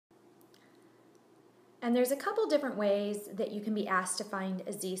And there's a couple different ways that you can be asked to find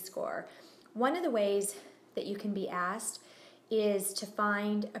a z-score. One of the ways that you can be asked is to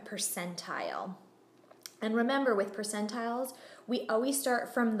find a percentile. And remember, with percentiles, we always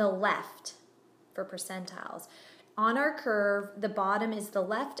start from the left for percentiles. On our curve, the bottom is the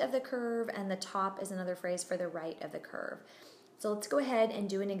left of the curve and the top is another phrase for the right of the curve. So let's go ahead and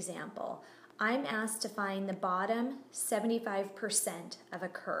do an example. I'm asked to find the bottom 75% of a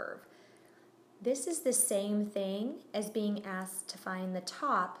curve. This is the same thing as being asked to find the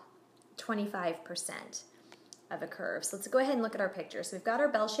top 25% of a curve. So let's go ahead and look at our picture. So we've got our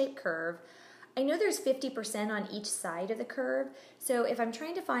bell-shaped curve. I know there's 50% on each side of the curve, so if I'm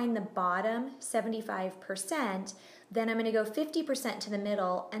trying to find the bottom 75%, then I'm going to go 50% to the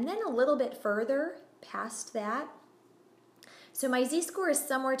middle and then a little bit further past that. So my z-score is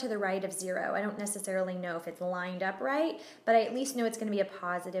somewhere to the right of 0. I don't necessarily know if it's lined up right, but I at least know it's going to be a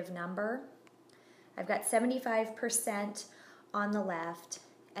positive number. I've got 75% on the left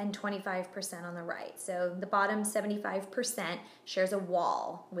and 25% on the right. So the bottom 75% shares a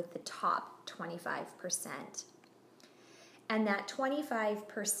wall with the top 25%. And that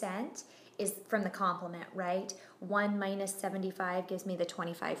 25% is from the complement, right? 1 minus 75 gives me the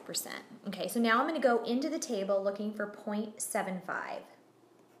 25%. Okay, so now I'm going to go into the table looking for 0.75.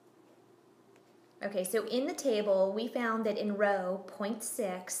 Okay, so in the table, we found that in row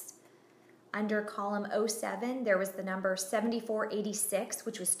 0.6, under column 07, there was the number 7486,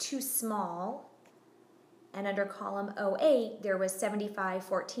 which was too small. And under column 08, there was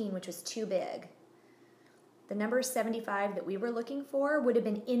 7514, which was too big. The number 75 that we were looking for would have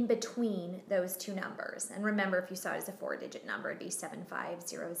been in between those two numbers. And remember, if you saw it as a 4-digit number, it'd be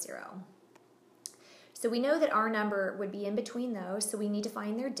 7500. So we know that our number would be in between those, so we need to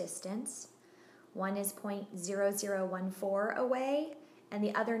find their distance. One is 0.0014 away, and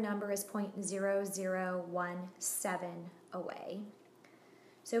the other number is 0.0017 away.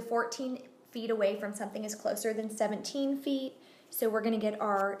 So 14 feet away from something is closer than 17 feet, so we're going to get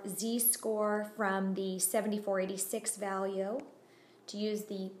our z-score from the 7486 value to use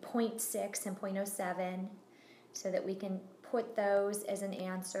the 0.6 and 0.07 so that we can put those as an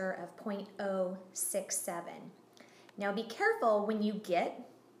answer of 0.067. Now be careful when you get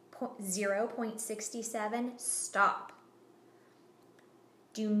 0.67, stop.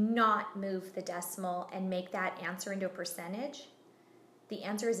 Do not move the decimal and make that answer into a percentage. The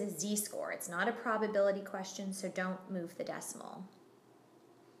answer is a z-score. It's not a probability question, so don't move the decimal.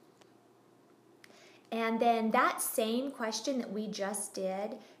 And then that same question that we just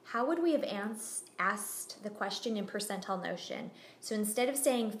did, how would we have asked the question in percentile notion? So instead of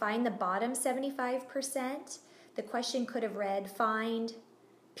saying find the bottom 75%, the question could have read find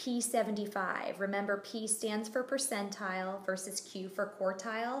P75. Remember, P stands for percentile versus Q for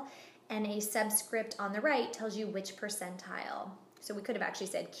quartile, and a subscript on the right tells you which percentile. So we could have actually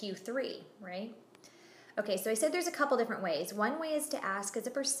said Q3, right? Okay, so I said there's a couple different ways. One way is to ask as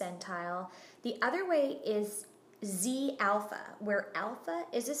a percentile. The other way is Z alpha, where alpha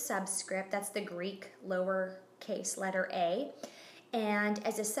is a subscript. That's the Greek lowercase letter a. And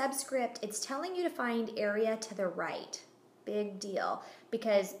as a subscript, it's telling you to find area to the right. Big deal,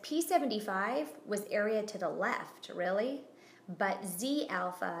 because P75 was area to the left, really, but Z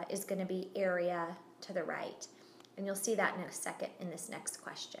alpha is going to be area to the right. And you'll see that in a second in this next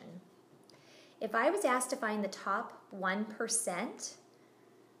question. If I was asked to find the top 1%,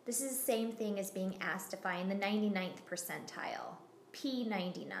 this is the same thing as being asked to find the 99th percentile,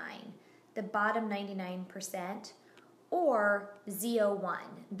 P99, the bottom 99%, or Z01,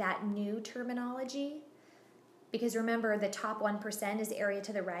 that new terminology. Because remember, the top 1% is area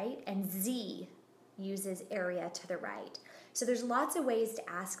to the right, and Z uses area to the right. So there's lots of ways to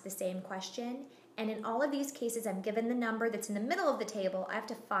ask the same question, and in all of these cases, I'm given the number that's in the middle of the table. I have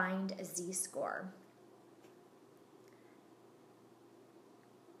to find a z-score.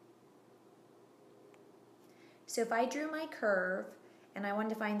 So if I drew my curve, and I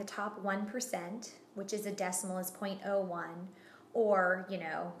wanted to find the top 1%, which is a decimal is 0.01, or,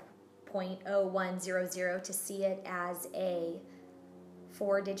 0.0100 to see it as a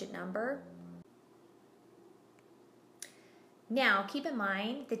 4-digit number. Now, keep in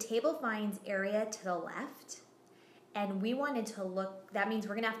mind, the table finds area to the left, and we wanted to look, that means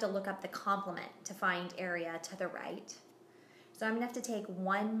we're going to have to look up the complement to find area to the right. So I'm going to have to take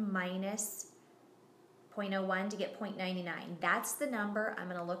 1 minus 0.01 to get 0.99. That's the number I'm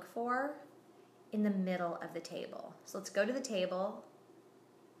going to look for in the middle of the table. So let's go to the table.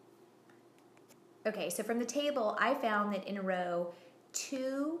 Okay, so from the table, I found that in row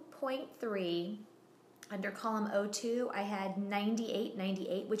 2.3, Under column O2, I had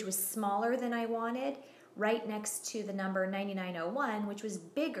 98, which was smaller than I wanted, right next to the number 9901, which was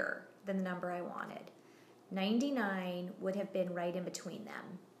bigger than the number I wanted. 99 would have been right in between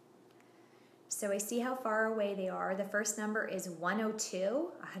them. So I see how far away they are. The first number is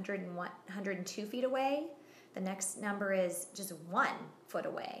 102, 102 feet away. The next number is just 1 foot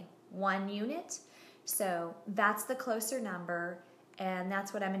away, 1 unit. So that's the closer number, and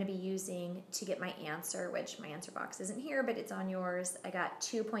that's what I'm going to be using to get my answer, which my answer box isn't here, but it's on yours. I got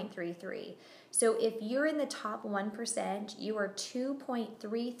 2.33. So if you're in the top 1%, you are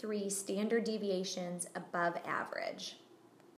 2.33 standard deviations above average.